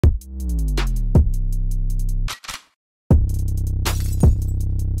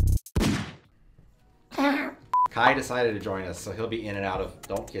Ty decided to join us, so he'll be in and out of,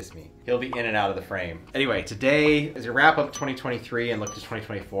 don't kiss me. He'll be in and out of the frame. Anyway, today, as we wrap up 2023 and look to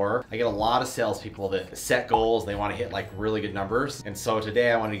 2024, I get a lot of salespeople that set goals. They want to hit like really good numbers. And so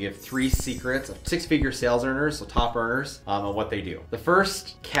today I want to give 3 secrets of 6-figure sales earners, so top earners, on what they do. The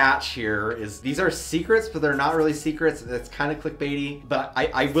first catch here is these are secrets, but they're not really secrets. It's kind of clickbaity, but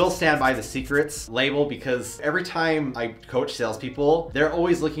I will stand by the secrets label because every time I coach salespeople, they're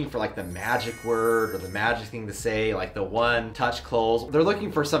always looking for like the magic word or the magic thing to say, like the one touch close. They're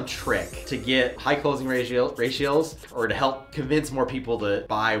looking for some trick to get high closing ratios or to help convince more people to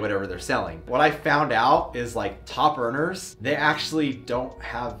buy whatever they're selling. What I found out is like top earners, they actually don't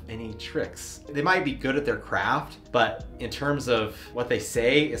have any tricks. They might be good at their craft, but in terms of what they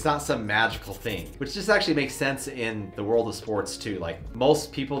say, it's not some magical thing, which just actually makes sense in the world of sports too. Like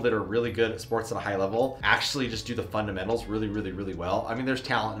most people that are really good at sports at a high level actually just do the fundamentals really, really, really well. I mean, there's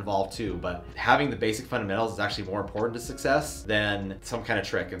talent involved too, but having the basic fundamentals is actually more important to success than some kind of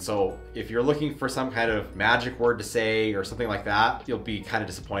trick. And so if you're looking for some kind of magic word to say or something like that, you'll be kind of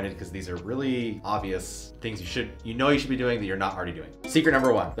disappointed because these are really obvious things you should be doing that you're not already doing. Secret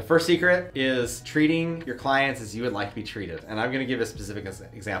number 1. The first secret is treating your clients as you would like to be treated. And I'm going to give a specific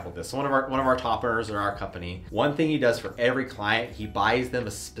example of this. So one of our top earners in our company, one thing he does for every client, he buys them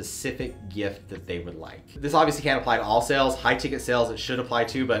a specific gift that they would like. This obviously can't apply to all sales. High ticket sales it should apply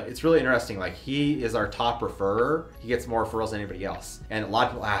to, but it's really interesting. Like he is our top referrer. He gets more referrals than anybody else. And a lot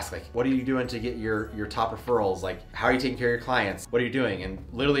of people ask like, what are you doing to get your top referrals? Like, how are you taking care of your clients? What are you doing? And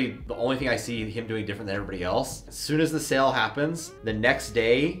literally the only thing I see him doing different than everybody else, as soon as the sale happens, the next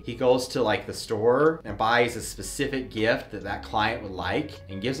day he goes to like the store and buys a specific gift that client would like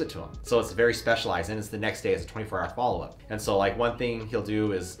and gives it to him. So it's very specialized, and it's the next day as a 24-hour follow-up. And so like one thing he'll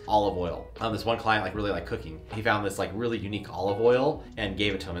do is olive oil. This one client like really liked cooking. He found this like really unique olive oil and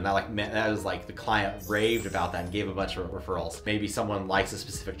gave it to him, and that was like the client raved about that and gave a bunch of referrals. Maybe someone likes a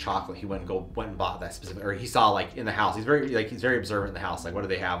specific chocolate, he went and bought that specific, or he saw like in the house, he's very observant in the house, like what do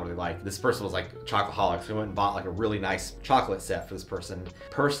they have, what do they like. This person was like chocoholic, so he went and bought like a really nice chocolate set for this person.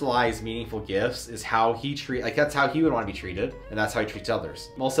 Personalized, meaningful gifts is how he that's how he would want to be treated, and that's how he treats others.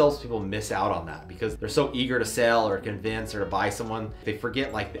 Most salespeople miss out on that because they're so eager to sell or convince or to buy someone, they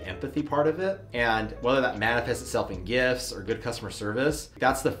forget like the empathy part of it. And whether that manifests itself in gifts or good customer service,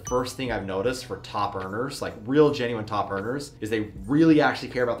 that's the first thing I've noticed for top earners, like real genuine top earners, is they really actually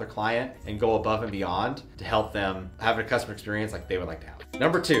care about their client and go above and beyond to help them have a customer experience like they would like to have.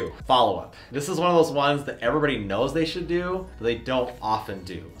 Number 2, follow-up. This is one of those ones that everybody knows they should do, but they don't often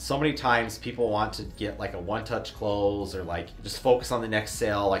do. So many times people want to get like a one-touch close or like just focus on the next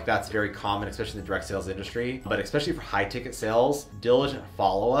sale. Like that's very common, especially in the direct sales industry. But especially for high ticket sales, diligent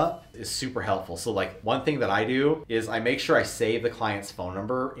follow-up is super helpful. So like one thing that I do is I make sure I save the client's phone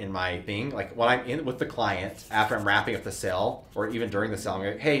number in my thing. Like when I'm in with the client, after I'm wrapping up the sale, or even during the sale, I'm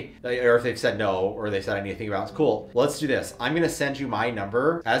like, hey, or if they've said no, or they said I need to think about it, cool, let's do this. I'm gonna send you my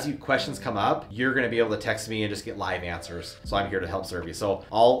number. As you questions come up, you're gonna be able to text me and just get live answers. So I'm here to help serve you. So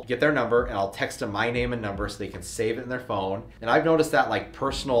I'll get their number and I'll text them my name and number so they can save it in their phone. And I've noticed that like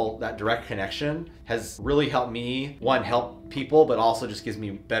that direct connection has really helped me, one, help people, but also just gives me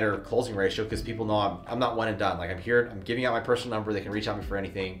better closing ratio because people know I'm not one and done. Like I'm here, I'm giving out my personal number. They can reach out to me for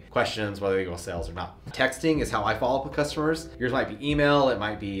anything, questions, whether they go sales or not. Texting is how I follow up with customers. Yours might be email, it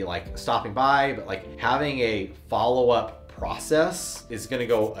might be like stopping by, but like having a follow-up process is going to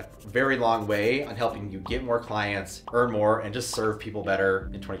go a very long way on helping you get more clients, earn more, and just serve people better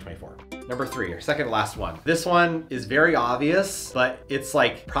in 2024. Number 3, or second to last one. This one is very obvious, but it's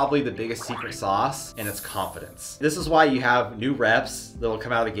like probably the biggest secret sauce, and it's confidence. This is why you have new reps that'll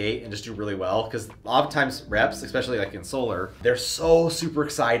come out of the gate and just do really well, because a lot of times reps, especially like in solar, they're so super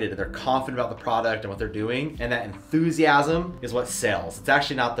excited and they're confident about the product and what they're doing, and that enthusiasm is what sells. It's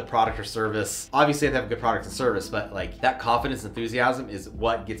actually not the product or service. Obviously they have a good product and service, but like that confidence and enthusiasm is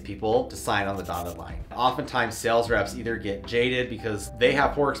what gets people to sign on the dotted line. Oftentimes sales reps either get jaded because they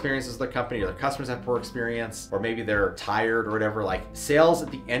have poor experiences with their company or their customers have poor experience, or maybe they're tired or whatever. Like sales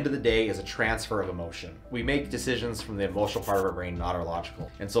at the end of the day is a transfer of emotion. We make decisions from the emotional part of our brain, not our logical.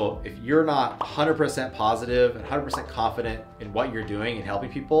 And so if you're not 100% positive and 100% confident in what you're doing and helping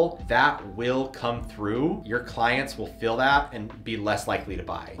people, that will come through. Your clients will feel that and be less likely to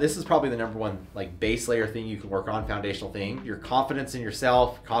buy. This is probably the number one like base layer thing you can work on, foundational thing. Your confidence in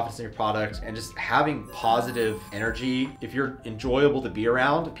yourself, confidence in your product, and just having positive energy. If you're enjoyable to be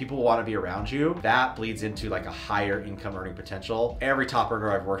around, people want want to be around you, that bleeds into like a higher income earning potential. Every top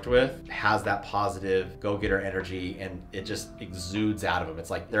earner I've worked with has that positive go-getter energy, and it just exudes out of them. It's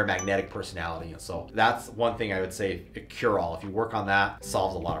like they're a magnetic personality. And so that's one thing I would say, a cure-all. If you work on that,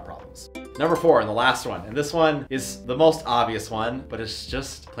 solves a lot of problems. Number 4, and the last one, and this one is the most obvious one, but it's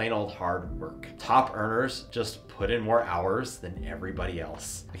just plain old hard work. Top earners just put in more hours than everybody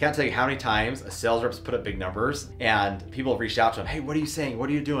else. I can't tell you how many times a sales rep's put up big numbers and people have reached out to them, hey, what are you saying? What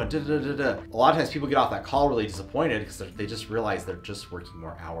are you doing? Da, da, da, da. A lot of times people get off that call really disappointed because they just realize they're just working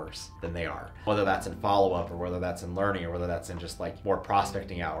more hours than they are. Whether that's in follow-up, or whether that's in learning, or whether that's in just like more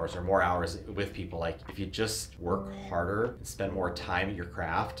prospecting hours or more hours with people. Like if you just work harder and spend more time at your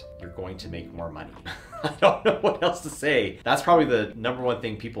craft, you're going to make more money. I don't know what else to say. That's probably the number one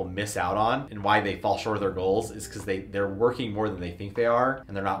thing people miss out on, and why they fall short of their goals is because they're working more than they think they are,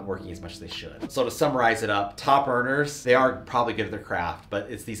 and they're not working as much as they should. So to summarize it up, top earners, they are probably good at their craft, but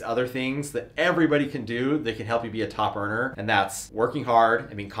it's these other things that everybody can do that can help you be a top earner, and that's working hard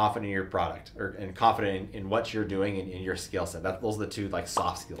and being confident in your product, and confident in what you're doing and in your skill set. Those are the two like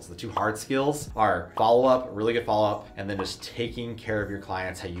soft skills. The two hard skills are follow-up, really good follow-up, and then just taking care of your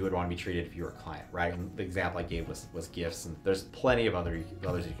clients how you would want to be treated if you were a client, right? And the example I gave was gifts, and there's plenty of others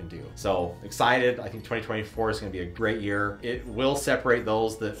you can do. So excited. I think 2024 is going to be a great year. It will separate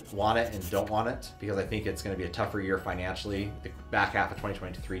those that want it and don't want it, because I think it's going to be a tougher year financially. The back half of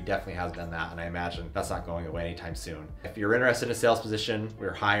 2023 definitely has been that, and I imagine that's not going away anytime soon. If you're interested in a sales position,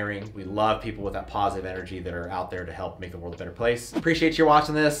 we're hiring. We love people with that positive energy that are out there to help make the world a better place. Appreciate you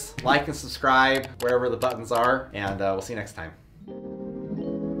watching this. Like and subscribe wherever the buttons are, and we'll see you next time.